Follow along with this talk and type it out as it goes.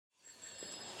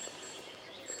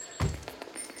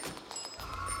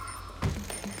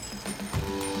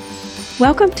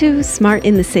Welcome to Smart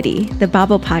in the City, the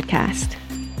Babel podcast.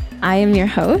 I am your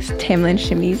host, Tamlin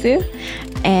Shimizu,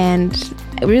 and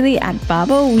really at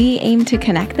Babel, we aim to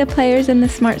connect the players in the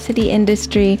smart city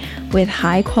industry with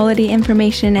high quality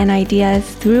information and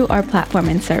ideas through our platform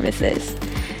and services.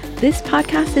 This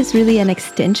podcast is really an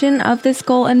extension of this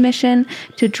goal and mission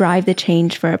to drive the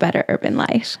change for a better urban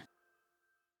life.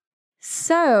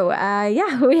 So,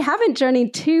 we haven't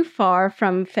journeyed too far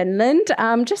from Finland,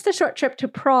 just a short trip to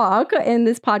Prague in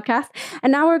this podcast.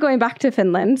 And now we're going back to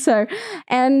Finland.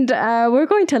 We're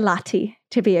going to Lahti,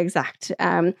 to be exact,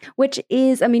 which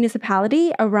is a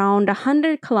municipality around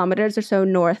 100 kilometers or so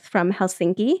north from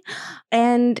Helsinki.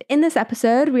 And in this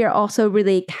episode, we are also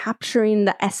really capturing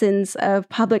the essence of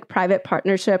public-private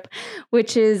partnership,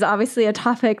 which is obviously a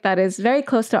topic that is very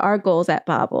close to our goals at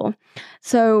Babel.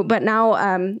 So, but now,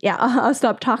 I'll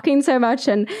stop talking so much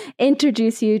and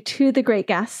introduce you to the great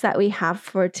guests that we have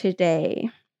for today.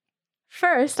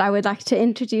 First, I would like to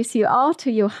introduce you all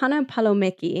to Johanna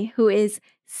Palomäki, who is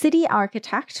city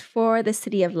architect for the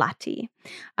city of Lahti.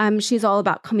 She's all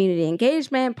about community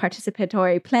engagement,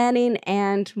 participatory planning,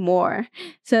 and more.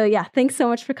 So thanks so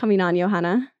much for coming on,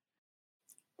 Johanna.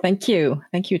 Thank you.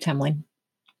 Thank you, Tamlin.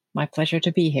 My pleasure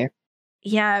to be here.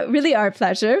 Yeah, really our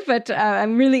pleasure, but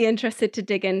I'm really interested to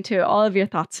dig into all of your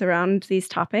thoughts around these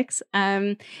topics.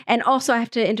 And also I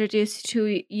have to introduce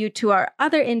you to our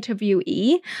other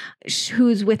interviewee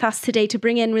who's with us today to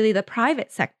bring in really the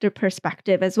private sector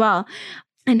perspective as well.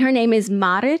 And her name is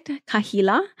Maarit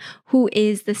Kahila, who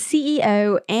is the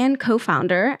CEO and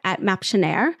co-founder at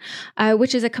Maptionnaire,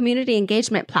 which is a community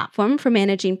engagement platform for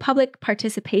managing public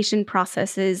participation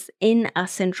processes in a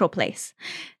central place.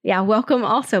 Yeah, welcome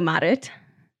also, Maarit.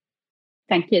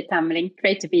 Thank you, Tamlin.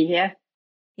 Great to be here.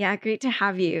 Yeah, great to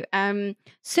have you.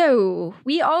 So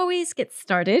we always get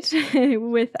started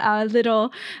with a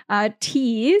little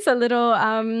tease, a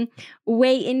little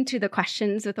way into the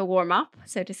questions with a warm-up,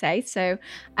 so to say. So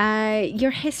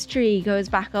your history goes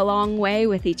back a long way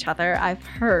with each other, I've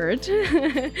heard.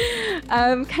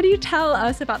 Can you tell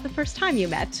us about the first time you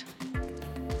met?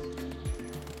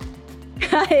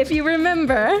 If you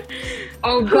remember.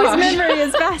 Oh, gosh. Whose memory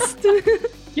is best?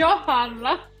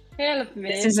 Johanna. Help me.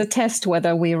 This is a test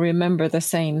whether we remember the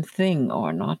same thing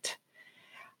or not.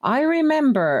 I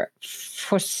remember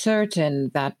for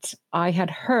certain that I had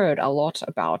heard a lot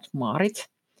about Maarit,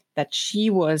 that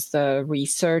she was the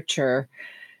researcher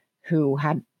who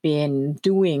had been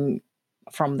doing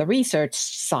from the research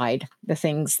side the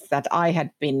things that I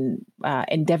had been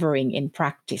endeavoring in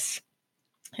practice.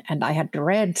 And I had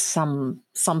read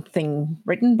something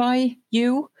written by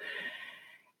you.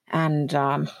 And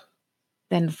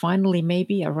then finally,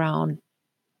 maybe around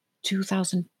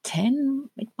 2010,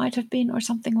 it might have been, or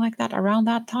something like that, around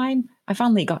that time, I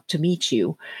finally got to meet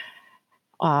you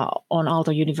on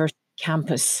Aalto University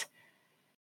campus.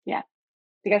 Yeah,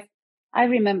 because I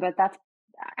remember that.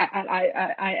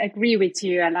 I agree with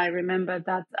you, and I remember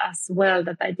that as well,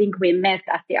 that I think we met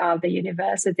at the Aalto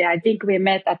University. I think we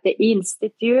met at the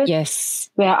institute. Yes.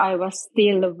 Where I was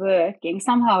still working.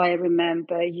 Somehow I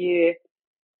remember you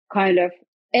kind of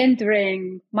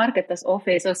entering Marketa's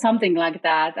office or something like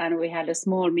that, and we had a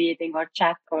small meeting or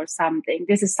chat or something.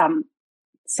 This is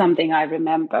something I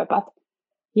remember, but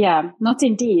not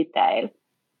in detail.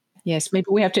 Yes, maybe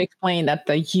we have to explain that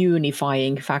the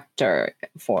unifying factor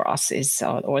for us is,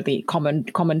 or the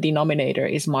common denominator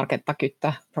is Marketta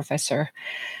Kyttä, professor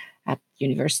at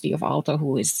University of Aalto,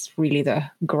 who is really the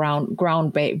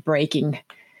groundbreaking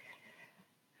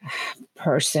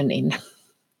person in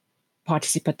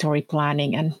participatory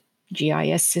planning and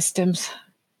GIS systems.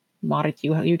 Maarit,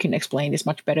 you can explain this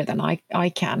much better than I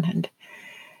can. And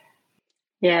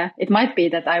it might be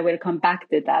that I will come back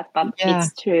to that, but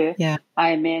it's true. Yeah.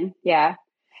 I mean,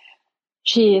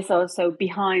 she is also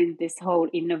behind this whole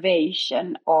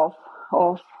innovation of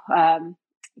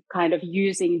kind of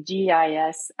using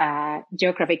GIS,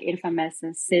 geographic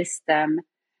information system,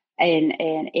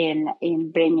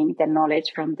 in bringing the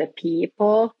knowledge from the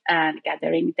people and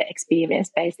gathering the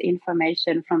experience-based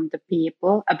information from the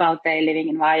people about their living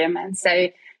environment. So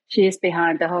she is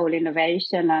behind the whole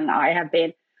innovation, and I have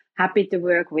been happy to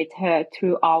work with her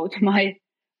throughout my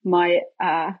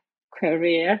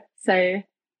career. So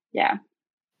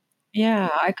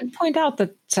I could point out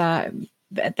that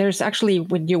there's actually,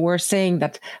 when you were saying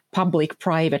that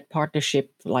public-private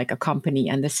partnership, like a company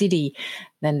and the city,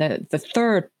 then the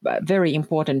third very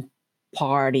important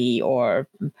party or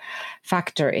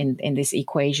factor in this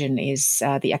equation is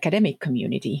the academic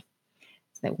community.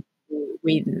 So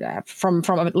we, from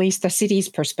at least the city's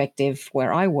perspective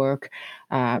where I work,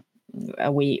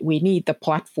 we need the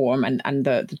platform and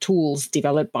the tools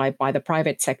developed by the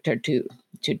private sector to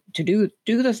do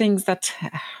the things that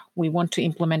we want to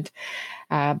implement.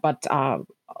 But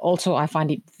also, I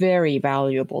find it very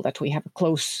valuable that we have a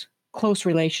close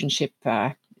relationship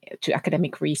to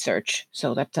academic research,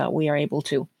 so that we are able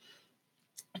to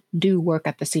do work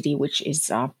at the city which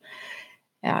is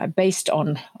based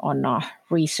on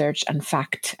research and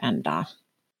fact and.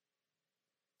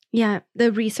 Yeah,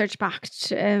 the research-backed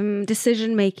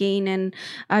decision making and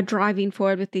driving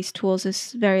forward with these tools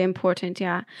is very important.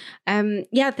 Yeah,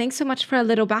 thanks so much for a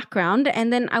little background,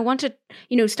 and then I want to,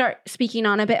 start speaking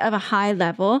on a bit of a high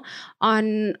level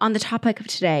on the topic of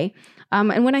today.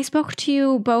 And when I spoke to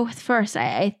you both first,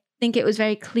 I think it was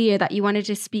very clear that you wanted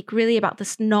to speak really about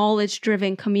this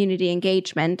knowledge-driven community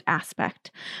engagement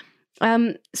aspect.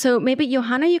 So maybe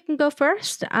Johanna, you can go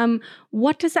first.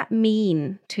 What does that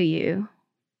mean to you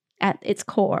at its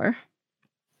core?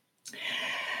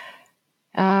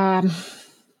 I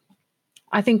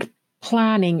think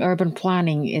urban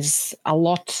planning is a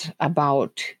lot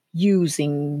about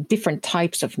using different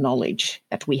types of knowledge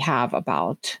that we have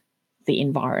about the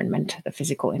environment, the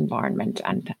physical environment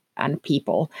and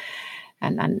people.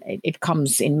 And it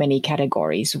comes in many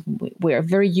categories. We're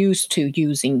very used to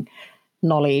using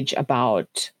knowledge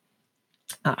about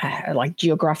like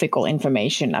geographical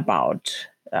information about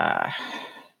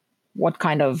what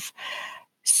kind of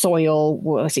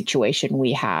soil situation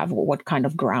we have, what kind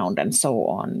of ground, and so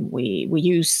on. We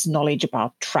use knowledge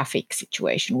about traffic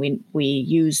situation. We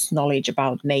use knowledge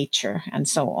about nature, and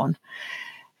so on.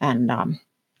 And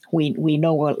we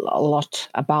know a lot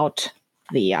about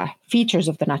the features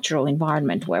of the natural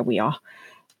environment where we are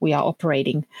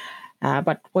operating.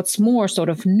 But what's more sort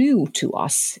of new to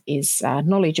us is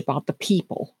knowledge about the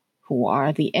people who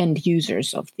are the end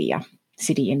users of the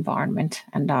city environment.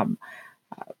 And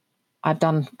I've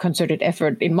done concerted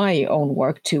effort in my own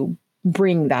work to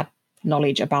bring that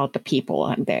knowledge about the people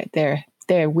and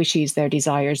their wishes, their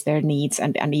desires, their needs,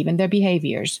 and even their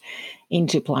behaviors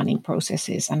into planning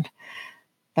processes. And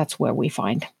that's where we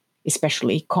find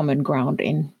especially common ground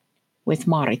with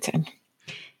Maarit.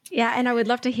 Yeah, and I would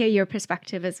love to hear your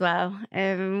perspective as well.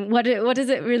 What does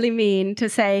it really mean to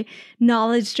say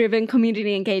knowledge-driven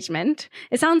community engagement?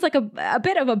 It sounds like a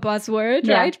bit of a buzzword,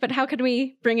 right? But how can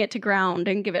we bring it to ground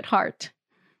and give it heart?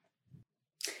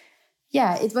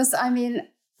 Yeah, it was,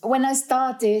 when I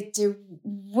started to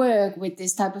work with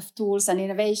this type of tools and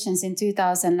innovations in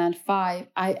 2005,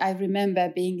 I remember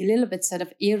being a little bit sort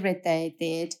of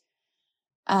irritated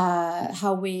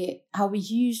how we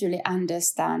usually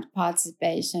understand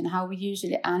participation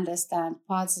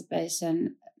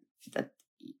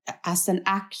as an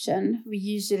action.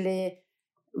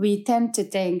 We tend to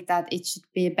think that it should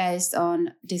be based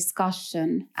on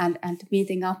discussion and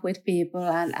meeting up with people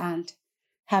and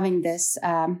having this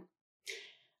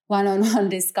one-on-one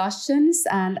discussions.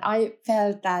 And I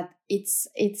felt that it's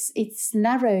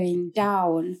narrowing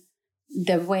down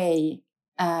the way.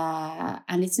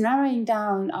 And it's narrowing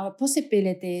down our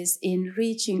possibilities in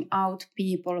reaching out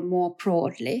people more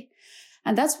broadly.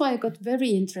 And that's why I got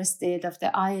very interested of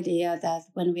the idea that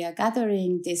when we are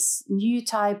gathering this new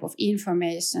type of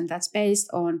information that's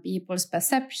based on people's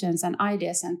perceptions and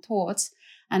ideas and thoughts,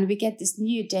 and we get this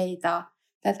new data,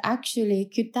 that actually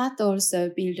could that also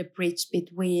build a bridge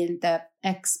between the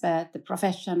expert, the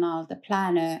professional, the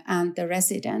planner, and the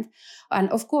resident. And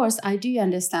of course, I do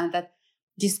understand that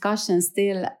discussion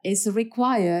still is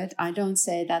required. I don't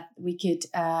say that we could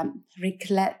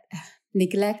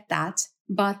neglect that,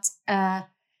 but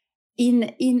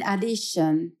in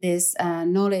addition, this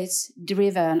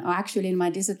knowledge-driven, or actually in my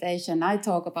dissertation, I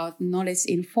talk about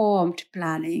knowledge-informed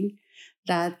planning.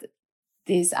 That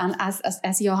this, and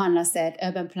as Johanna said,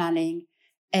 urban planning,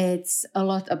 it's a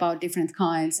lot about different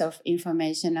kinds of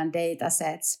information and data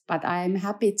sets. But I'm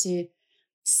happy to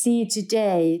see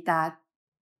today that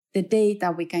the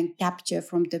data we can capture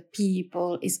from the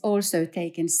people is also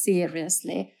taken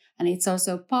seriously. And it's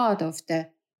also part of the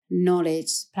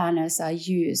knowledge planners are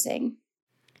using.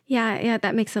 Yeah,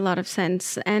 that makes a lot of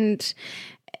sense. And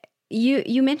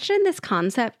you mentioned this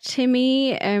concept to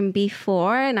me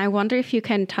before, and I wonder if you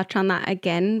can touch on that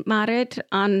again, Maarit.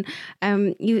 On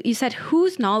you said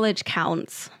whose knowledge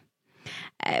counts.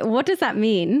 What does that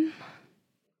mean?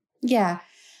 Yeah,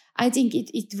 I think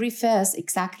it refers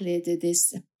exactly to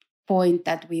this point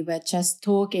that we were just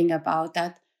talking about,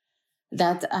 that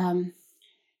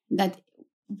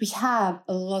we have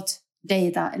a lot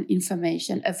data and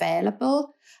information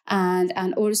available,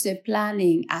 and also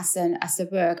planning as a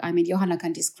work. I mean, Johanna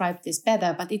can describe this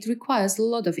better, but it requires a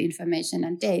lot of information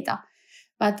and data.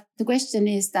 But the question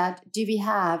is that do we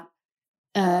have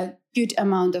a good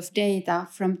amount of data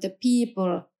from the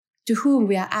people to whom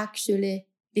we are actually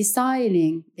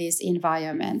designing these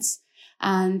environments.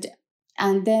 And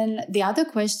then the other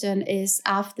question is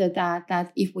after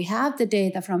that if we have the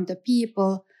data from the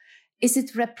people, is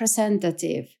it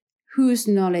representative? Whose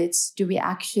knowledge do we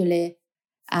actually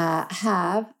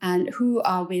have, and who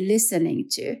are we listening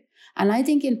to? And I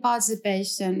think in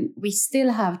participation, we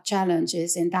still have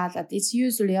challenges in that it's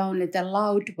usually only the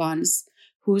loud ones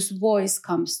whose voice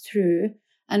comes through,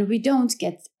 and we don't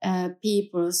get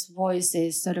people's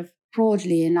voices sort of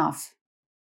broadly enough.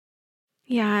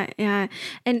 Yeah.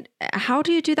 And how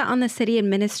do you do that on the city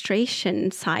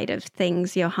administration side of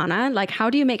things, Johanna? Like, how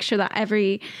do you make sure that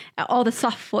all the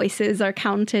soft voices are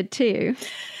counted too?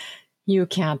 You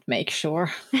can't make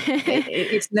sure.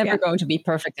 It's never going to be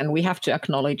perfect, and we have to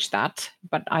acknowledge that.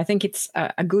 But I think it's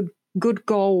a good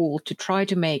goal to try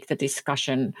to make the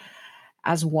discussion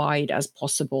as wide as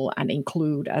possible and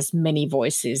include as many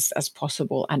voices as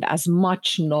possible and as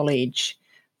much knowledge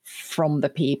from the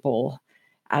people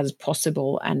as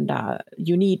possible. And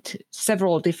you need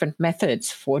several different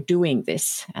methods for doing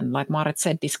this. And like Maaret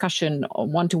said, discussion, or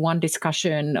one-to-one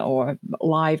discussion or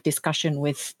live discussion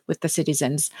with the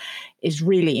citizens is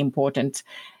really important.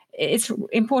 It's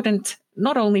important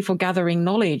not only for gathering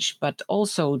knowledge, but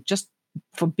also just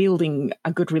for building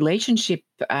a good relationship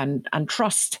and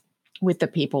trust with the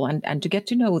people and to get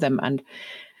to know them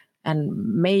and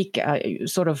make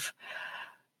sort of,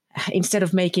 instead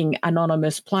of making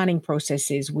anonymous planning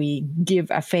processes, we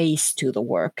give a face to the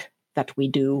work that we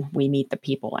do. We meet the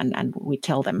people and we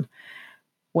tell them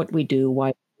what we do,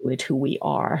 why we do it, who we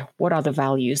are, what are the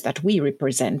values that we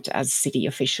represent as city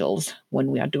officials when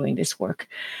we are doing this work.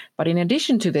 But in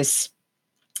addition to this,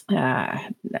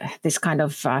 this kind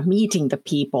of meeting the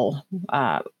people,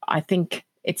 I think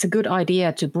it's a good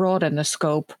idea to broaden the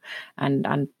scope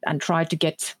and try to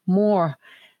get more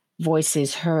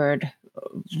voices heard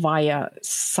via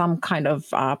some kind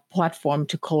of platform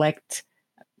to collect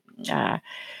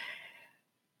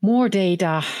more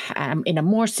data in a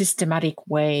more systematic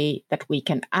way that we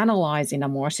can analyze in a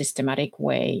more systematic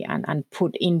way and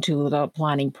put into the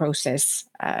planning process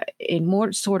in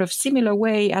more sort of similar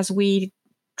way as we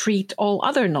treat all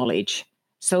other knowledge,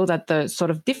 so that the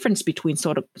sort of difference between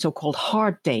sort of so-called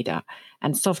hard data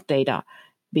and soft data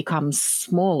becomes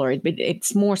smaller.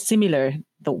 It's more similar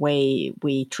the way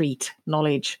we treat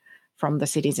knowledge from the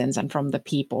citizens and from the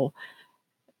people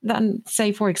than,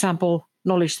 say, for example,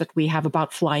 knowledge that we have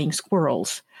about flying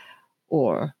squirrels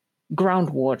or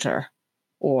groundwater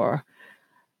or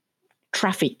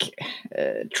traffic.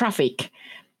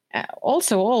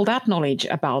 Also, all that knowledge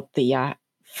about the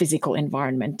physical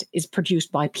environment is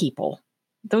produced by people.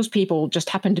 Those people just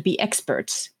happen to be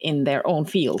experts in their own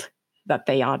field that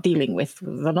they are dealing with.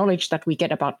 The knowledge that we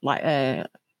get about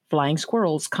flying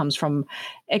squirrels comes from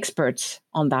experts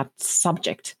on that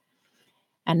subject.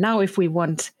 And now if we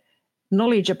want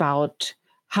knowledge about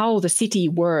how the city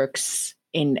works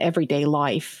in everyday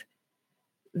life,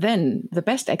 then the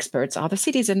best experts are the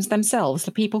citizens themselves,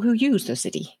 the people who use the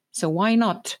city. So why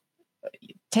not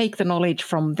take the knowledge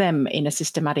from them in a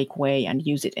systematic way and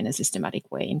use it in a systematic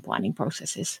way in planning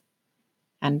processes?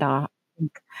 And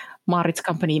Maaret's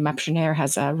company, Maptionnaire,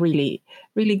 has a really,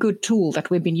 really good tool that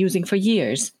we've been using for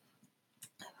years.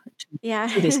 Yeah,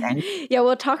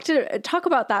 we'll talk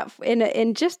about that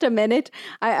in just a minute.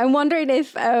 I'm wondering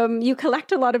if you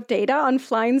collect a lot of data on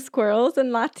flying squirrels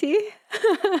in Lahti.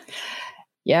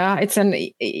 Yeah, it's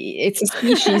a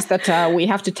species that we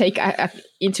have to take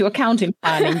into account in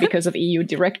planning because of EU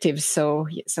directives. So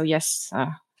yes.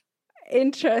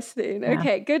 Interesting. Yeah.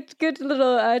 Okay, good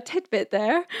little tidbit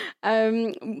there.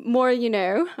 More,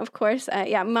 of course.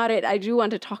 Maaret, I do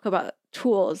want to talk about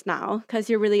tools now, because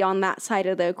you're really on that side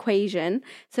of the equation,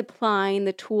 supplying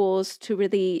the tools to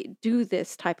really do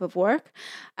this type of work.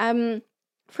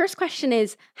 First question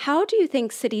is, how do you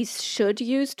think cities should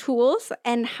use tools,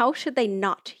 and how should they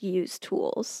not use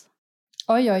tools?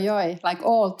 Oi, like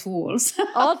all tools.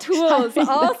 All tools,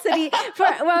 all city.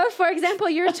 For example,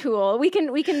 your tool. We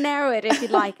can narrow it if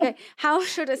you'd like. How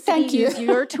should a city use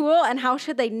your tool, and how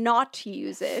should they not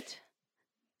use it?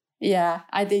 Yeah,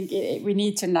 I think we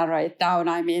need to narrow it down.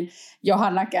 I mean,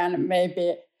 Johanna can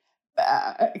maybe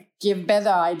give better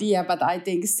idea, but I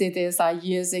think cities are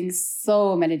using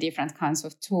so many different kinds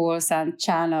of tools and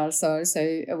channels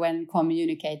also when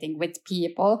communicating with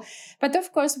people. But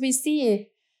of course, we see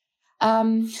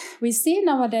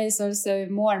nowadays also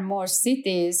more and more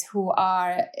cities who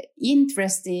are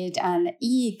interested and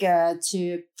eager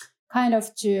to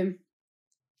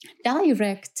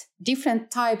direct different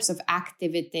types of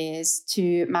activities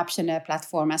to Maptionnaire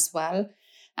platform as well.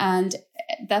 And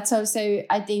that's also,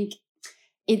 I think,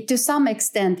 it to some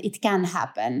extent it can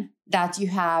happen that you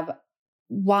have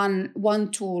one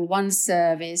tool, one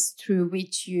service through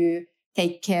which you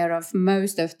take care of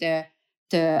most of the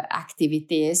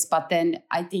activities, but then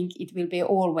I think it will be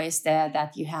always there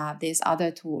that you have these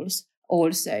other tools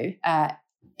also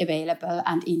available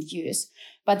and in use.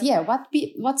 But yeah,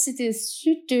 what cities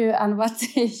should do and what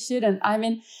they shouldn't. I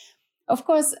mean, of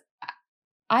course,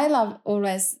 I love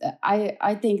always,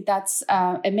 I think that's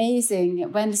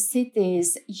amazing when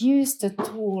cities use the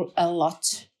tool a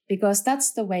lot, because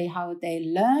that's the way how they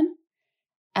learn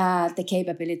the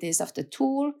capabilities of the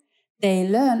tool. They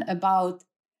learn about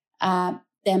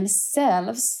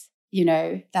themselves,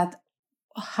 that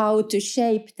how to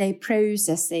shape their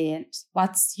processes,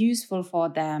 what's useful for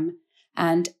them.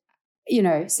 And,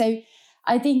 so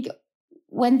I think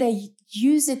when they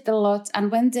use it a lot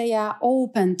and when they are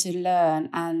open to learn,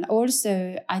 and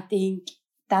also I think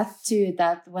that too,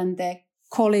 that when the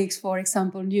colleagues, for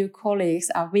example, new colleagues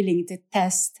are willing to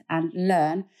test and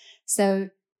learn. So,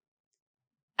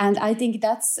 and I think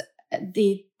that's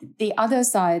the other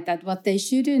side, that what they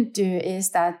shouldn't do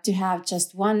is that to have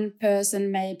just one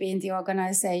person maybe in the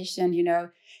organization,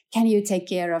 can you take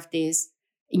care of these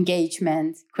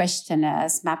engagement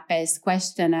questionnaires, map-based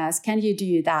questionnaires? Can you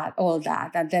do that, all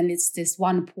that? And then it's this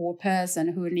one poor person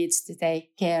who needs to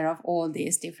take care of all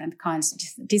these different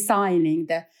kinds, designing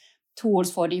the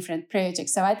tools for different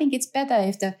projects. So I think it's better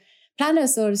if the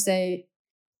planners also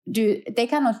do, they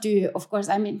cannot do, of course,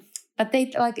 I mean, but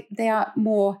they are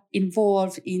more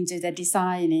involved into the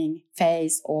designing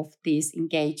phase of these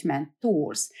engagement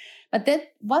tools. But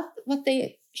that what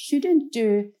they shouldn't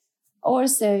do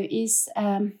also is,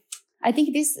 I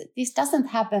think this doesn't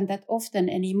happen that often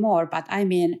anymore. But I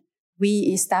mean,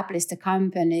 we established a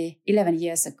company 11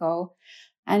 years ago,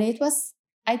 and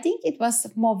I think it was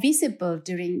more visible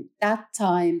during that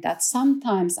time that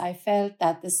sometimes I felt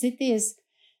that the cities,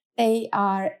 they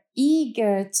are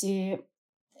eager to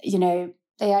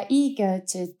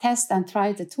test and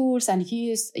try the tools and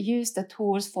use the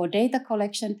tools for data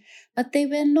collection, but they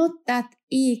were not that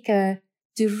eager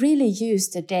to really use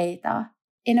the data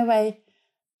in a way.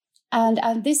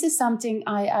 And this is something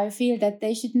I feel that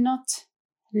they should not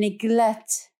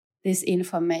neglect this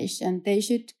information. They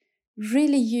should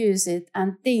really use it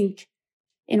and think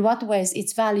in what ways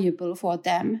it's valuable for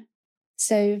them.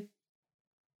 So,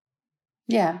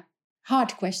 yeah,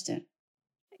 hard question.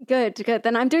 Good.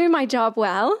 Then I'm doing my job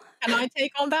well. Can I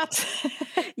take on that?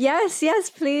 Yes,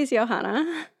 please,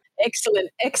 Johanna.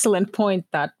 Excellent point,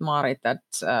 that Marit, that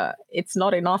it's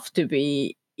not enough to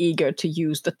be eager to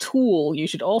use the tool. You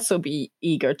should also be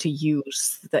eager to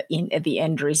use the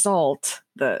end result,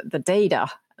 the data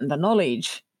and the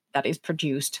knowledge that is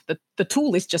produced. The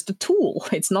tool is just a tool.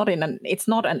 It's not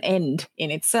an end in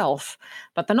itself,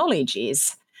 but the knowledge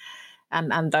is.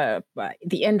 And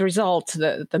the end result,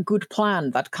 the good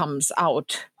plan that comes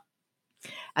out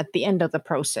at the end of the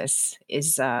process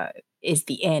is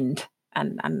the end,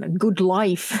 and good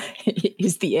life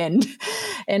is the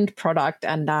end product.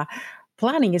 And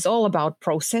planning is all about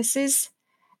processes.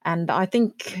 And I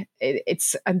think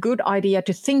it's a good idea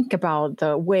to think about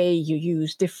the way you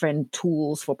use different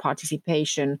tools for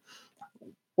participation.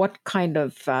 What kind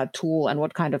of tool and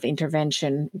what kind of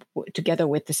intervention together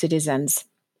with the citizens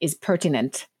is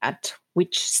pertinent at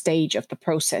which stage of the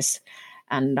process.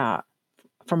 And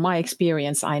from my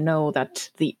experience, I know that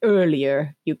the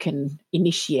earlier you can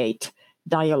initiate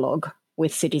dialogue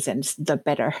with citizens, the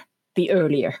better. The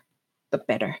earlier, the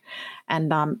better.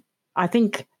 And I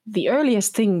think the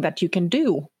earliest thing that you can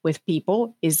do with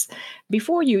people is,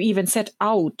 before you even set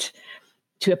out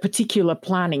to a particular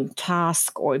planning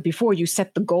task, or before you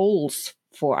set the goals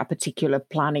for a particular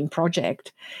planning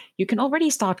project, you can already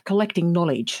start collecting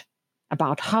knowledge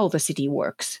about how the city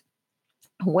works.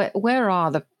 Where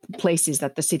are the places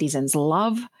that the citizens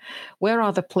love? Where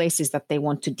are the places that they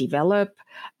want to develop,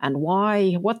 and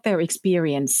why? What their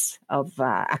experience of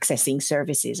accessing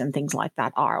services and things like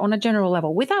that are on a general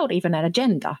level, without even an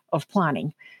agenda of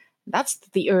planning. That's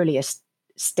the earliest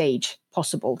stage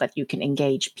possible that you can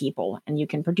engage people, and you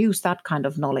can produce that kind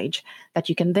of knowledge that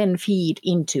you can then feed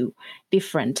into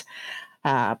different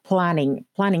planning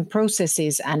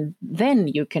processes, and then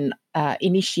you can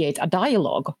initiate a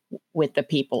dialogue with the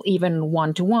people, even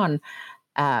one-to-one,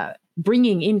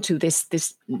 bringing into this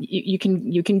you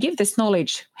can give this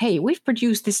knowledge. Hey, we've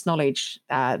produced this knowledge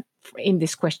in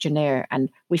this questionnaire, and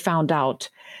we found out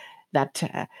that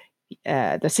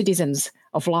the citizens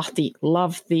of Lahti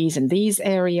love these and these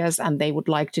areas, and they would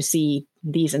like to see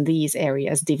these and these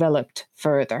areas developed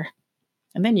further.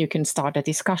 And then you can start a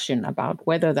discussion about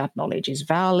whether that knowledge is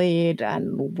valid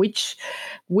and which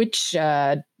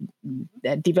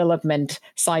development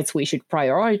sites we should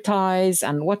prioritize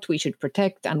and what we should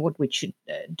protect and what we should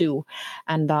do.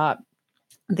 And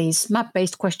these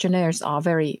map-based questionnaires are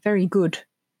very, very good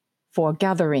for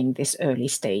gathering this early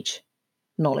stage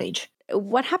knowledge.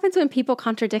 What happens when people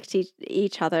contradict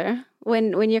each other?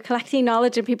 When you're collecting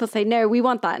knowledge and people say, no, we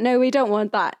want that. No, we don't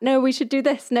want that. No, we should do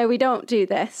this. No, we don't do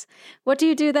this. What do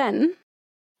you do then?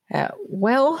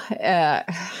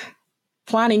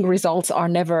 Planning results are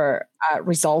never a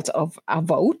result of a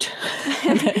vote.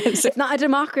 It's not a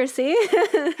democracy.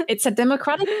 It's a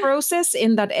democratic process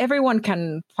in that everyone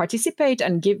can participate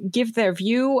and give their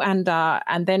view, and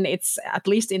then it's, at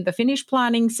least in the Finnish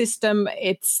planning system,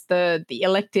 it's the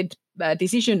elected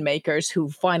decision makers who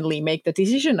finally make the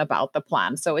decision about the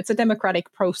plan. So it's a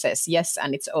democratic process, yes,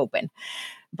 and it's open.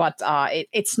 But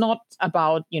it's not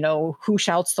about, who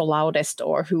shouts the loudest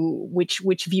or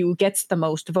which view gets the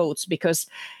most votes, because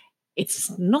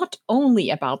it's not only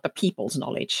about the people's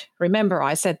knowledge. Remember,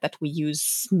 I said that we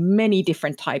use many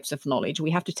different types of knowledge.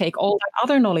 We have to take all that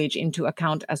other knowledge into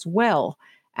account as well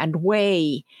and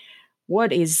weigh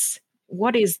what is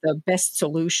the best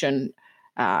solution,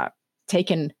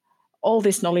 taken all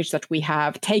this knowledge that we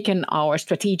have, taken our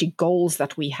strategic goals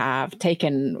that we have,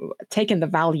 taken the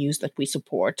values that we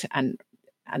support, and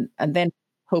then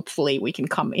hopefully we can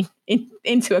come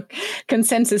into a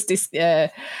consensus,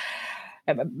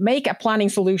 make a planning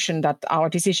solution that our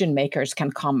decision makers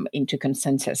can come into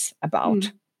consensus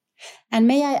about. And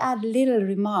may I add a little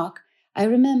remark? I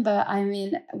remember,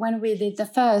 when we did the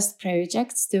first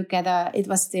projects together,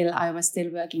 I was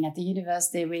still working at the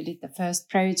university. We did the first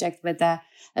project with the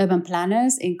urban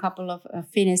planners in a couple of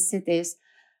Finnish cities.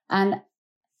 And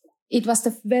it was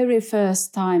the very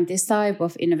first time this type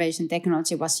of innovation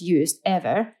technology was used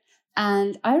ever.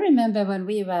 And I remember when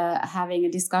we were having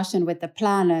a discussion with the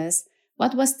planners,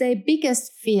 what was their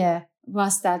biggest fear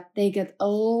was that they get a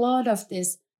lot of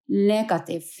this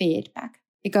negative feedback,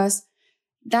 because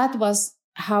that was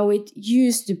how it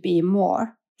used to be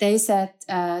more. They said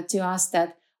to us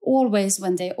that always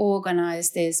when they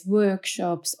organize these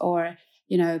workshops or,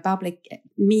 public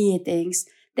meetings,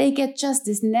 they get just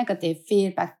this negative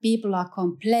feedback. People are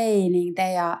complaining,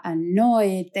 they are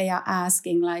annoyed, they are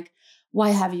asking like,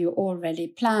 why have you already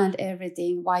planned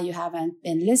everything? Why you haven't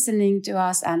been listening to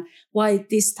us? And why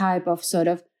this type of sort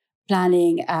of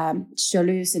planning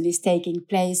solution is taking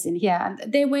place in here.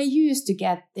 And they were used to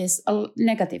get this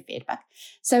negative feedback.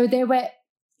 So they were,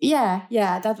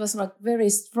 that was like very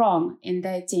strong in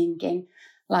their thinking.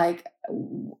 Like,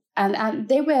 and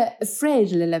they were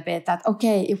afraid a little bit that,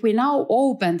 okay, if we now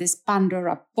open this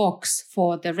Pandora box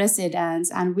for the residents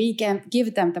and we can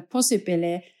give them the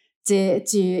possibility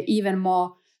to even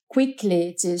more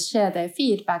quickly to share their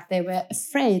feedback, they were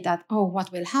afraid that, what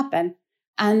will happen?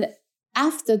 And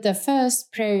after the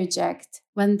first project,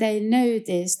 when they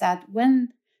noticed that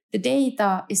when the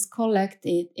data is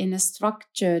collected in a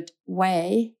structured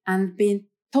way and being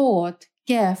taught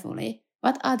carefully,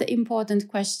 what are the important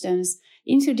questions,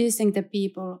 introducing the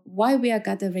people, why we are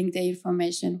gathering the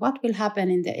information, what will happen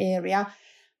in the area,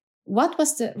 what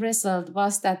was the result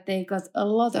was that they got a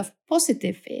lot of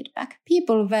positive feedback.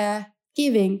 People were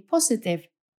giving positive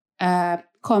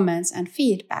comments and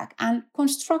feedback and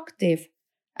constructive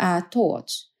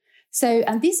thoughts. So,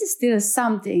 and this is still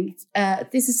something.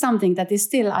 This is something that is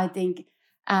still, I think,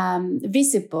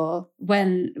 visible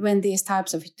when these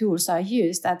types of tools are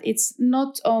used. That it's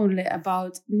not only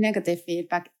about negative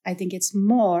feedback. I think it's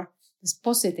more this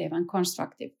positive and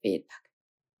constructive feedback.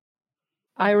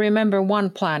 I remember one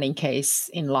planning case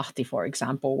in Lahti, for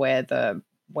example, where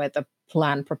the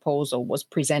plan proposal was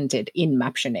presented in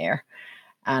Maptionnaire,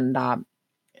 and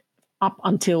up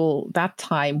until that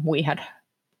time, we had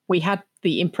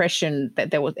the impression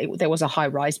that there was a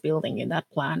high-rise building in that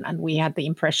plan, and we had the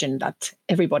impression that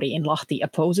everybody in Lahti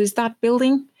opposes that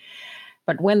building.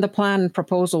 But when the plan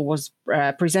proposal was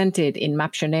presented in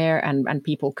Maptionnaire and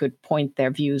people could point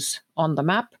their views on the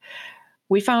map,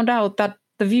 we found out that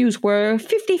the views were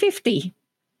 50-50.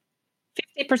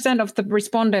 50% of the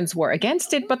respondents were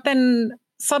against it, but then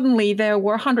suddenly there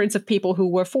were hundreds of people who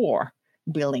were for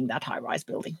building that high-rise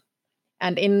building.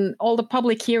 And in all the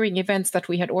public hearing events that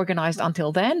we had organized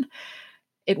until then,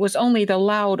 it was only the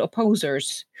loud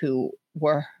opposers who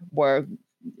were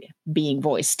being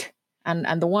voiced.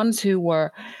 And the ones who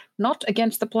were not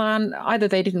against the plan, either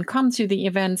they didn't come to the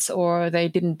events or they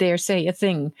didn't dare say a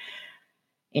thing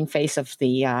in face of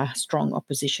the strong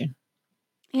opposition.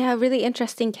 Yeah, really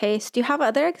interesting case. Do you have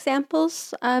other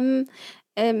examples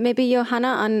maybe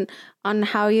Johanna on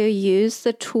how you use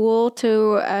the tool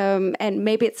to, and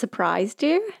maybe it surprised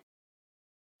you?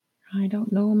 I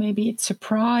don't know, maybe it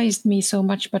surprised me so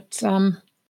much, but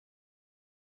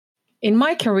in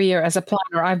my career as a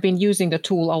planner, I've been using the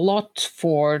tool a lot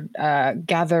for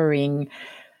gathering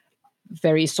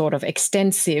very sort of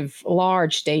extensive,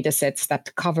 large data sets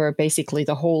that cover basically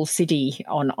the whole city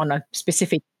on a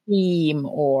specific theme,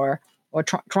 or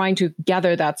trying to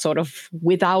gather that sort of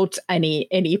without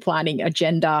any planning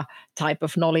agenda type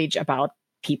of knowledge about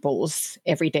people's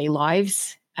everyday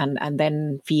lives, and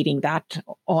then feeding that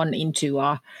on into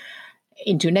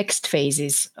next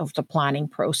phases of the planning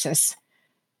process.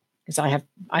 Because I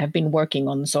have been working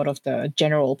on sort of the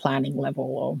general planning level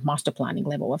or master planning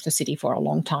level of the city for a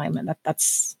long time, and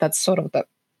that's sort of the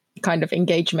kind of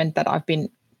engagement that I've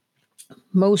been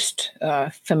most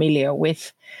familiar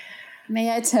with.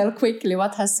 May I tell quickly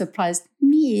what has surprised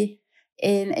me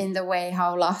in the way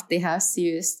how Lahti has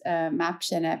used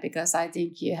Maptionnaire, because I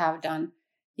think you have done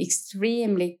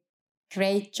extremely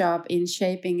great job in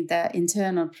shaping the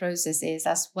internal processes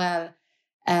as well,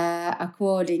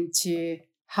 according to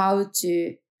how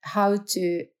to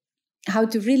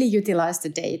really utilize the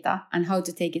data and how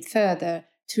to take it further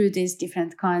through these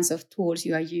different kinds of tools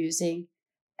you are using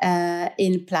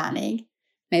in planning.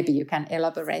 Maybe you can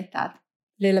elaborate that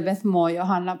a little bit more,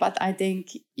 Johanna, but I think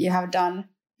you have done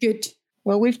good.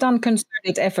 Well, we've done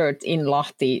concerted effort in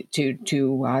Lahti to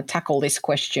tackle this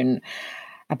question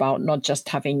about not just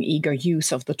having eager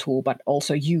use of the tool, but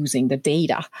also using the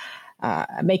data.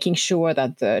 Making sure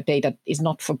that the data is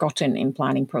not forgotten in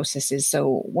planning processes.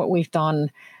 So what we've done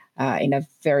in a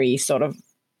very sort of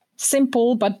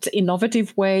simple but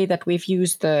innovative way, that we've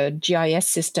used the GIS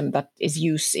system that is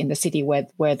used in the city where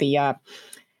the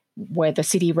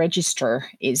city register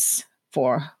is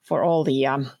for all the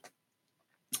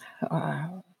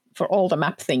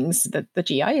map things, the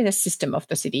GIS system of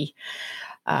the city.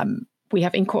 We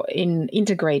have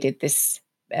integrated this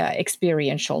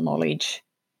experiential knowledge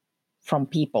from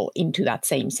people into that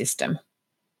same system.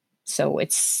 So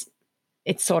it's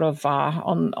sort of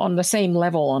on the same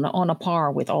level, on a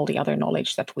par with all the other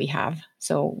knowledge that we have.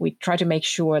 So we try to make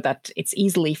sure that it's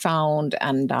easily found,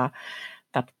 and that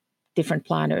different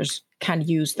planners can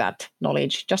use that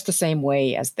knowledge just the same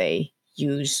way as they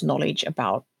use knowledge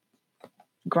about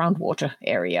groundwater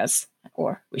areas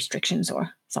or restrictions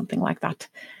or something like that.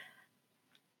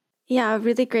 Yeah,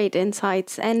 really great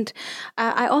insights. And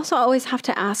I also always have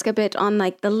to ask a bit on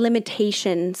like the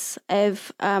limitations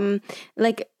of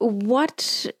like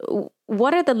what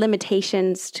are the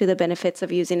limitations to the benefits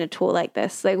of using a tool like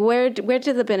this? Like where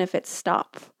do the benefits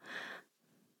stop?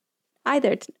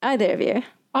 Either of you.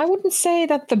 I wouldn't say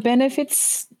that the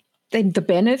benefits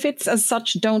as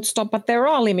such don't stop, but there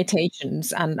are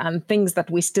limitations and things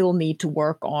that we still need to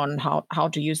work on how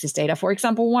to use this data. For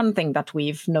example, one thing that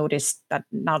we've noticed, that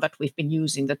now that we've been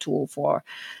using the tool for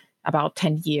about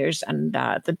 10 years and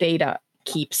the data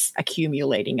keeps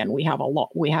accumulating, and we have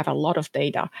a lot of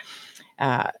data.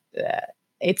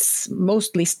 It's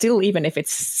mostly still, even if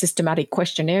it's systematic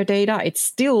questionnaire data, it's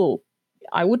still,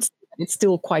 I would say, it's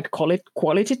still quite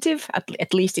qualitative,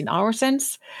 at least in our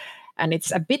sense. And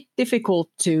it's a bit difficult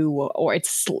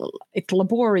it's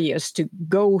laborious to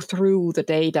go through the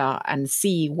data and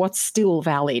see what's still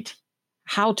valid,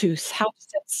 how to set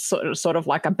sort of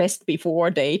like a best before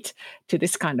date to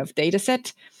this kind of data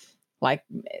set. Like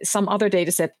some other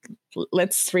data set,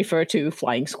 let's refer to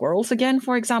flying squirrels again,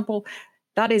 for example.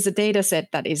 That is a data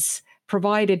set that is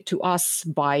provided to us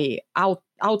by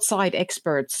outside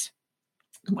experts,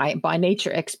 by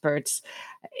nature experts,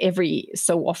 every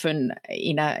so often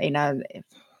in a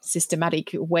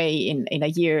systematic way in a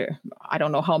year. I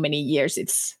don't know how many years.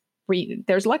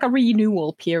 There's like a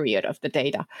renewal period of the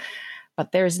data,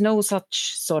 but there's no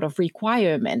such sort of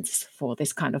requirements for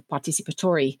this kind of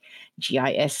participatory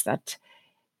GIS that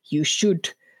you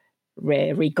should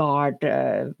regard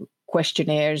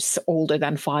questionnaires older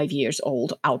than 5 years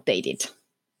old outdated.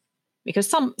 Because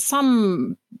some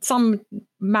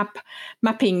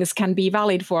mappings can be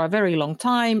valid for a very long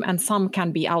time, and some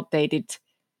can be outdated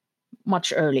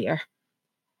much earlier.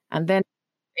 And then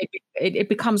it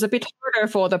becomes a bit harder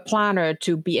for the planner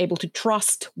to be able to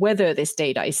trust whether this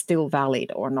data is still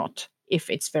valid or not, if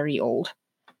it's very old.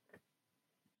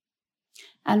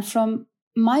 And from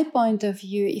my point of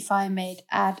view, if I may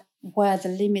add where the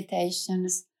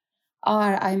limitations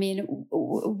are, I mean,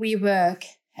 we work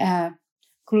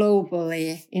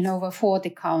globally in over 40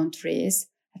 countries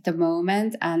at the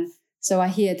moment. And so I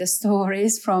hear the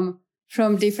stories from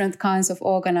different kinds of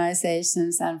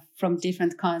organizations and from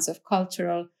different kinds of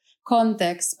cultural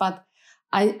contexts. But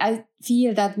I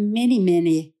feel that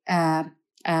many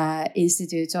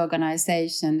institutes,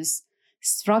 organizations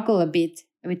struggle a bit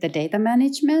with the data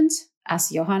management, as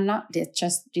Johanna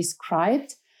just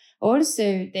described.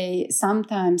 Also, they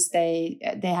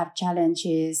have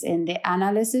challenges in the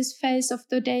analysis phase of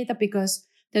the data, because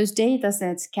those data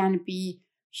sets can be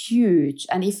huge.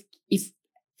 And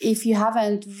if you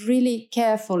haven't really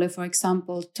carefully, for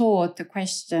example, taught the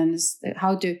questions,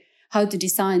 how to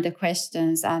design the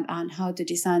questions and how to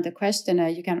design the questionnaire,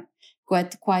 you can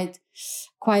get quite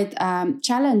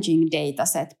challenging data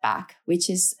set back, which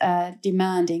is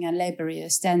demanding and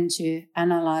laborious then to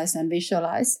analyze and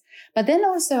visualize. But then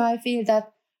also I feel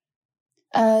that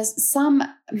some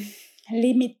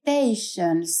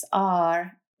limitations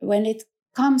are when it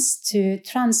comes to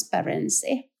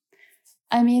transparency.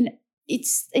 I mean,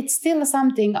 it's still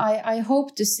something I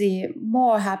hope to see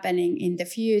more happening in the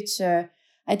future.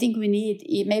 I think we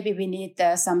need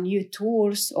some new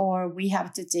tools, or we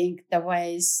have to think the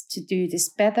ways to do this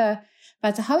better.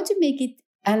 But how to make it,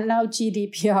 and now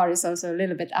GDPR is also a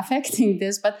little bit affecting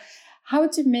this, but how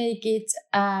to make it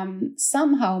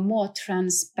somehow more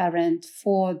transparent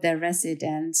for the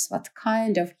residents, what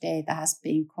kind of data has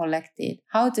been collected,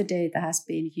 how the data has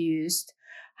been used,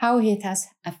 how it has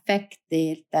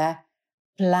affected the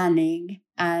planning,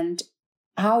 and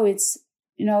how it's,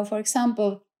 for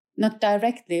example, not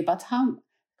directly, but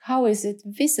how is it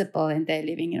visible in their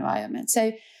living environment?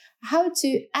 So how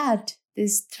to add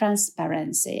this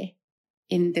transparency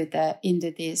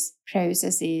into these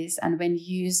processes, and when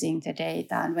using the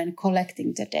data and when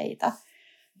collecting the data.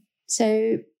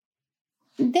 So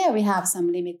there we have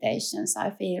some limitations, I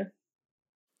feel.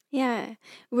 Yeah,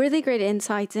 really great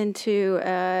insights into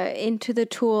the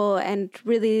tool and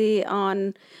really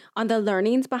on the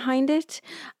learnings behind it.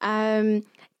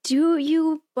 Do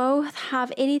you both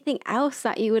have anything else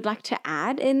that you would like to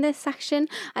add in this section?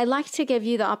 I'd like to give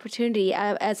you the opportunity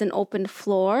as an open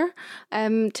floor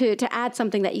to add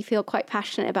something that you feel quite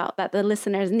passionate about that the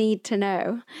listeners need to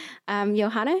know.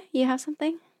 Johanna, you have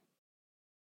something?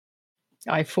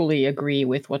 I fully agree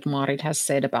with what Maarit has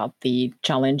said about the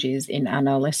challenges in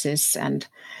analysis and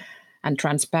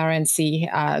transparency.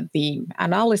 The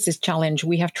analysis challenge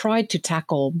we have tried to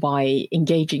tackle by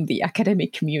engaging the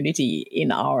academic community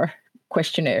in our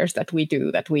questionnaires that we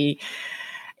do, that we,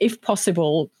 if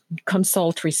possible,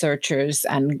 consult researchers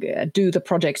and do the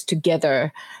projects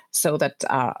together, so that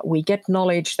we get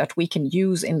knowledge that we can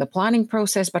use in the planning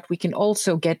process, but we can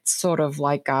also get sort of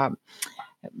like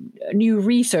new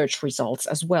research results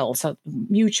as well. So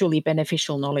mutually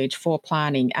beneficial knowledge for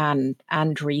planning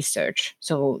and research.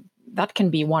 So that can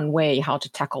be one way how to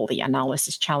tackle the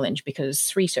analysis challenge,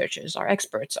 because researchers are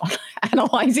experts on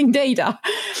analyzing data.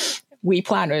 We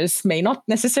planners may not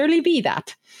necessarily be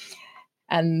that.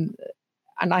 And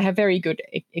I have very good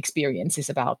experiences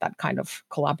about that kind of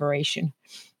collaboration.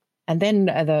 And then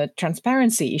the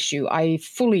transparency issue, I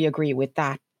fully agree with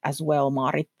that as well,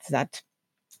 Maarit, that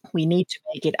we need to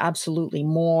make it absolutely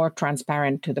more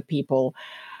transparent to the people,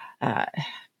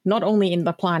 not only in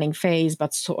the planning phase,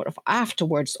 but sort of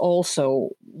afterwards also,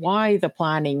 why the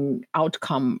planning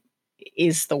outcome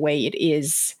is the way it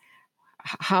is,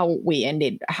 how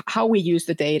we use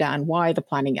the data, and why the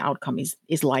planning outcome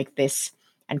is like this,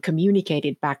 and communicate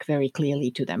it back very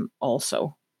clearly to them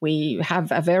also. We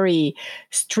have a very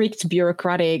strict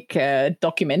bureaucratic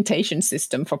documentation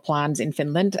system for plans in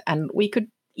Finland, and we could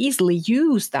easily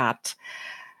use that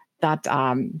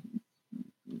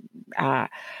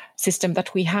system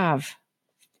that we have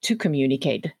to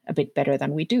communicate a bit better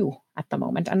than we do at the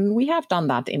moment. And we have done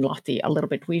that in Lahti a little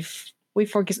bit. We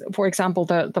for example,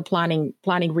 the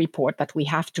planning report that we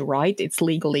have to write, it's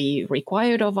legally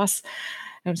required of us.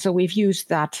 And so we've used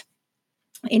that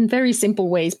in very simple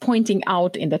ways, pointing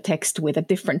out in the text with a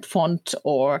different font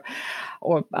or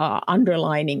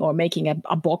underlining or making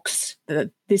a box,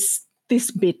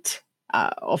 this bit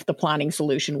of the planning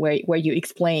solution where you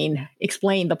explain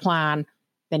the plan,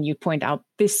 then you point out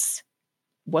this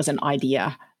was an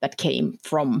idea that came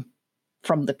from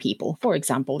the people. For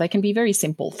example, they can be very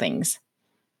simple things.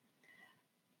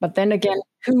 But then again,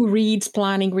 who reads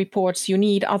planning reports? You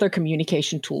need other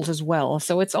communication tools as well.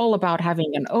 So it's all about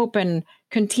having an open,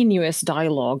 continuous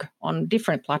dialogue on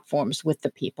different platforms with the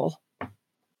people.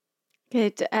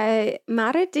 Good.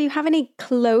 Maarit, do you have any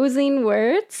closing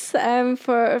words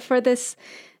for this,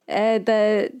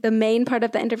 the main part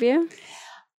of the interview?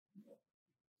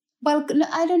 Well,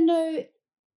 I don't know.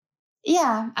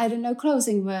 Yeah, I don't know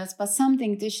closing words, but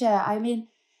something to share. I mean,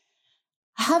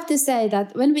 I have to say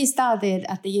that when we started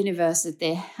at the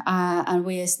university and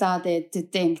we started to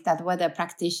think that whether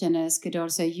practitioners could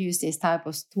also use these type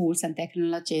of tools and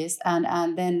technologies,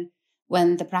 and then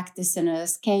when the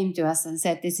practitioners came to us and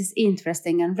said this is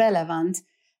interesting and relevant,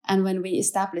 and when we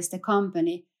established the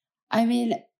company, I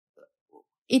mean,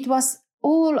 it was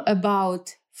all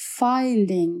about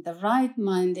finding the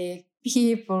right-minded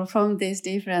people from these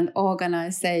different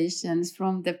organizations,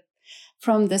 from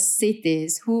the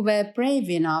cities, who were brave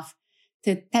enough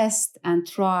to test and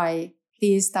try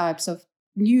these types of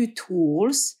new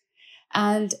tools.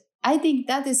 And I think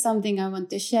that is something I want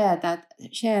to share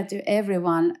to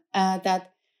everyone,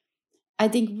 that I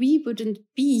think we wouldn't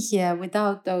be here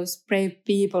without those brave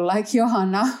people like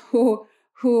Johanna,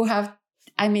 who have,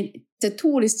 I mean, the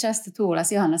tool is just a tool, as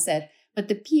Johanna said, but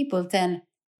the people then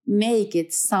make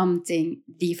it something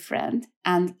different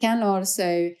and can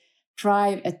also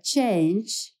drive a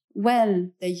change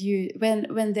when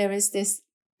there is this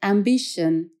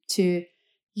ambition to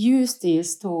use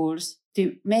these tools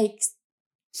to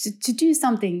do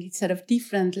something sort of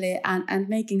differently and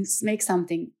make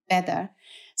something better.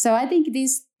 So I think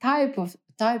these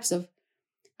types of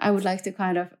I would like to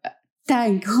kind of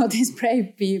thank all these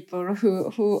brave people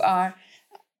who are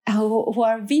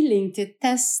willing to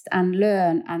test and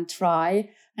learn and try.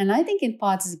 And I think in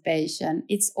participation,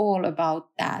 it's all about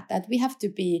that we have to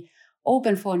be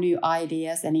open for new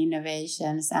ideas and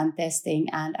innovations and testing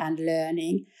and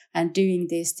learning and doing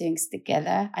these things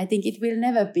together. I think it will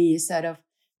never be sort of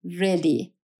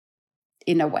ready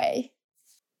in a way.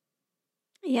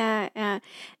 Yeah.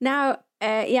 Now,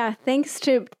 thanks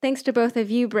to both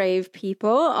of you brave people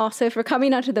also for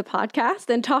coming onto the podcast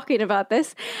and talking about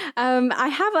this. I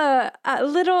have a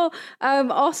little,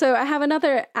 also I have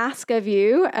another ask of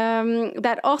you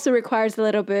that also requires a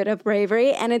little bit of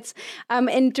bravery, and it's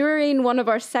during one of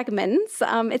our segments.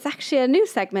 It's actually a new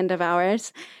segment of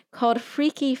ours called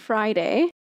Freaky Friday.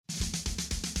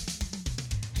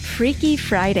 Freaky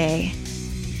Friday.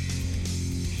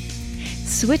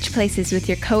 Switch places with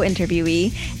your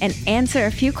co-interviewee and answer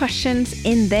a few questions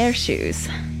in their shoes.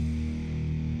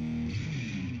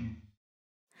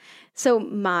 So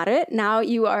Marit, now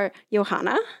you are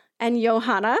Johanna, and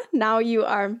Johanna, now you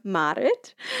are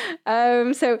Marit.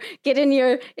 So get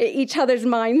in each other's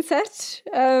mindset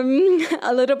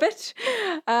a little bit.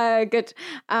 Good.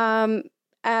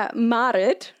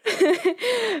 Marit,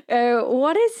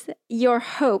 what is your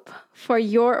hope for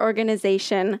your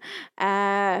organization?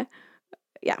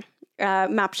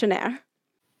 Maptionnaire.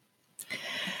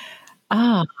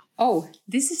 Oh,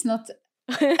 this is not.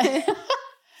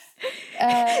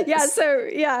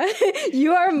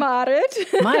 You are Marit.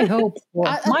 My hope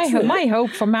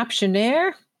for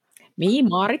Maptionnaire, me,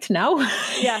 Marit now.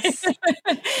 Yes.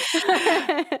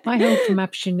 My hope for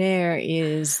Maptionnaire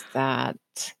is that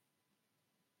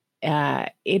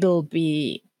it'll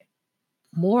be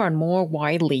more and more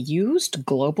widely used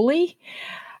globally.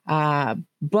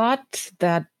 But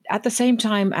that at the same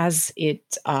time as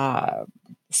it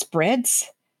spreads,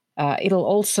 it'll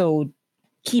also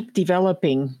keep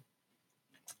developing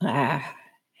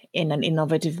in an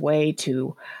innovative way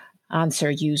to answer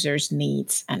users'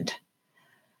 needs and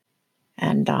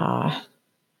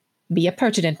be a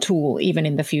pertinent tool even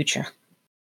in the future.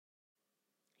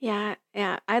 Yeah,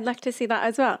 I'd like to see that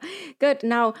as well. Good.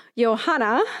 Now,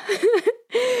 Johanna,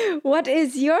 what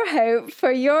is your hope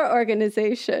for your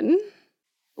organization?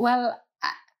 Well,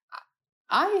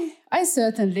 I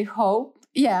certainly hope,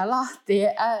 Lahti.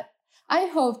 I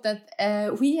hope that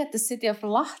we at the city of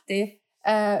Lahti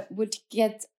would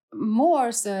get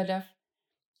more sort of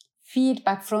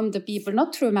feedback from the people,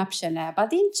 not through Maptionnaire,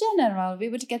 but in general, we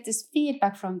would get this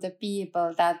feedback from the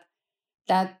people that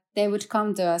they would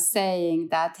come to us saying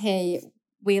that, hey,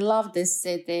 we love this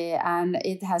city and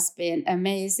it has been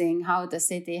amazing how the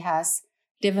city has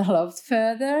developed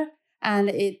further,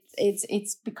 and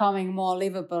it's becoming more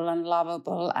livable and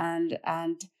lovable, and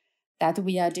that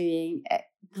we are doing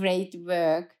great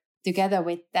work together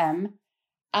with them.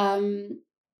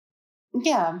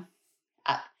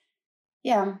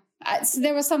 So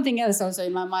there was something else also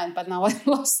in my mind, but now I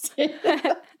lost it.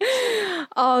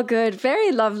 All good.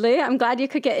 Very lovely. I'm glad you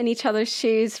could get in each other's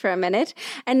shoes for a minute.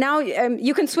 And now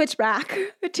you can switch back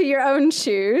to your own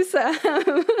shoes.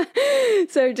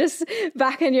 So just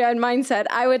back in your own mindset.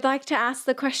 I would like to ask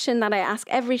the question that I ask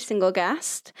every single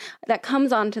guest that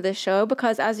comes onto the show,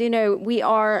 because as you know, we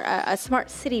are a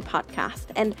smart city podcast,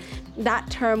 and that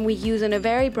term we use in a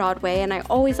very broad way. And I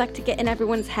always like to get in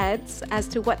everyone's heads as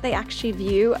to what they actually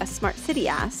view a smart city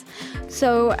as.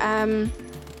 So,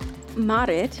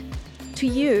 Marit, to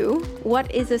you,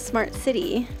 what is a smart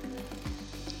city?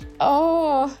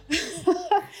 Oh,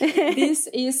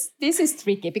 this is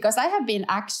tricky because I have been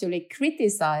actually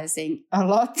criticizing a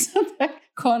lot the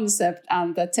concept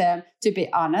and the term, to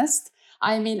be honest.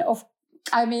 I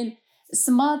mean,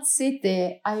 smart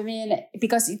city,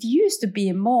 because it used to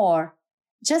be more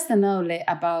just and only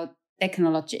about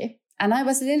technology. And I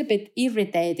was a little bit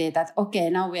irritated that, okay,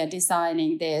 now we are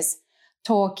designing this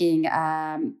talking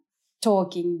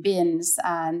bins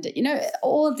and,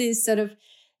 all these sort of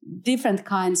different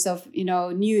kinds of,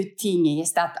 new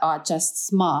thingies that are just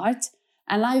smart.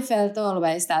 And I felt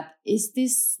always that, is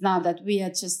this now that we are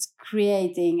just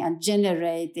creating and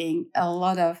generating a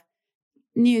lot of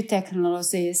new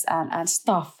technologies and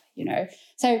stuff,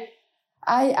 So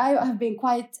I have been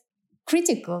quite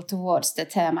critical towards the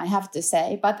term, I have to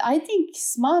say. But I think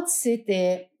smart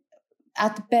city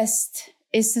at best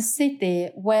is a city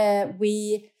where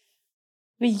we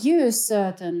use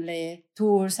certainly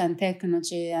tools and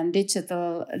technology and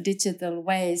digital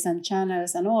ways and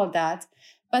channels and all that.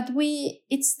 But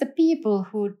it's the people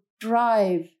who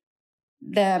drive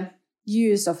the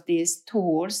use of these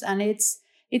tools, and it's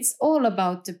all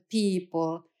about the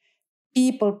people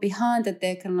behind the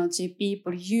technology,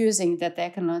 people using the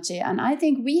technology. And I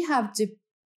think we have to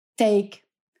take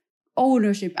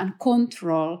ownership and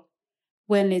control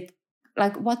when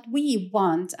what we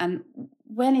want and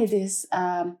when it is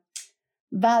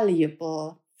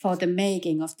valuable for the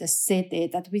making of the city,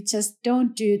 that we just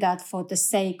don't do that for the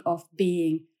sake of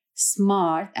being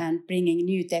smart and bringing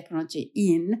new technology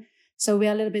in. So we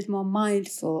are a little bit more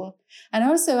mindful. And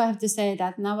also I have to say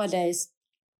that nowadays,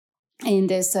 in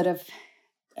this sort of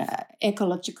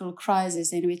ecological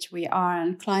crisis in which we are,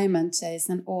 and climate change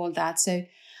and all that, so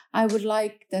I would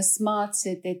like the smart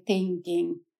city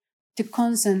thinking to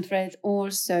concentrate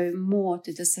also more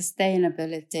to the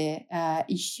sustainability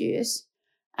issues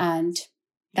and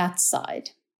that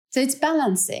side. So it's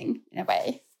balancing in a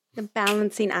way. The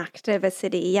balancing act of a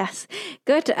city, yes.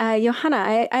 Good.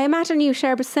 Johanna, I imagine you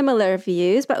share similar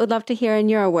views, but would love to hear in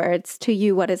your words, to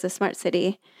you, what is a smart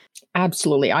city?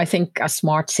 Absolutely. I think a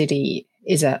smart city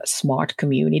is a smart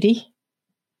community.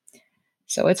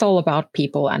 So it's all about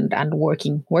people and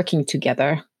working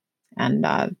together. And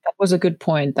that was a good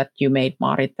point that you made,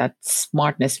 Marit, that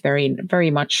smartness very,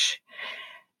 very much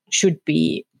should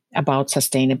be about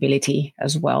sustainability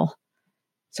as well.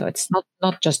 So it's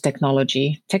not just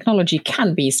technology. Technology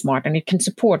can be smart and it can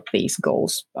support these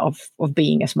goals of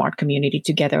being a smart community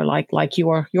together, like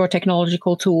your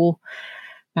technological tool,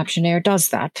 Maptionnaire, does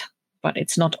that. But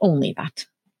it's not only that.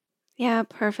 Yeah,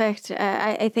 perfect.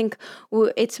 I think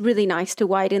it's really nice to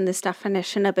widen this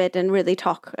definition a bit and really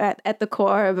talk at the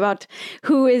core about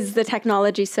who is the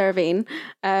technology serving.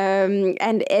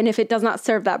 And if it does not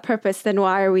serve that purpose, then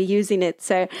why are we using it?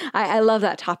 So I love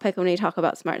that topic when we talk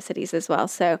about smart cities as well.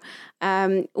 So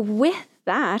with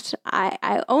that,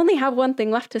 I only have one thing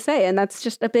left to say, and that's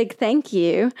just a big thank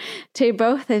you to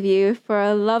both of you for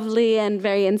a lovely and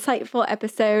very insightful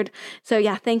episode. So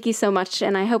yeah, thank you so much,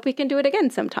 and I hope we can do it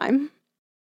again sometime.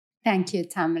 Thank you,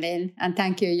 Tamlin, and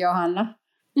thank you, Johanna.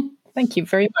 Thank you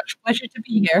very much. Pleasure to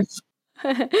be here.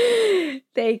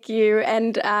 Thank you.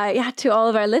 And to all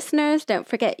of our listeners, don't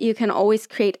forget you can always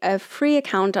create a free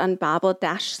account on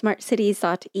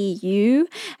babel-smartcities.eu,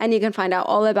 and you can find out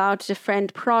all about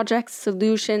different projects,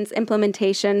 solutions,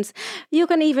 implementations. You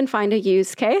can even find a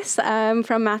use case from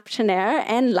Maptionnaire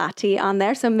and Lahti on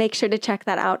there. So make sure to check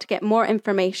that out to get more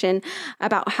information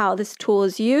about how this tool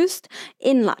is used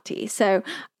in Lahti. So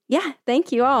yeah,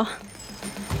 thank you all.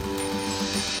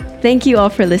 Thank you all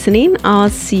for listening.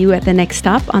 I'll see you at the next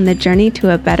stop on the journey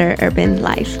to a better urban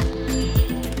life.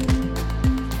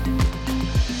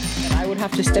 And I would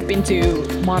have to step into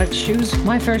Marit's shoes.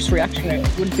 My first reaction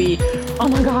would be, oh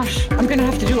my gosh, I'm going to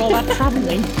have to do all that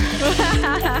traveling.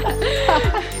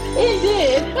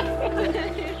 Indeed.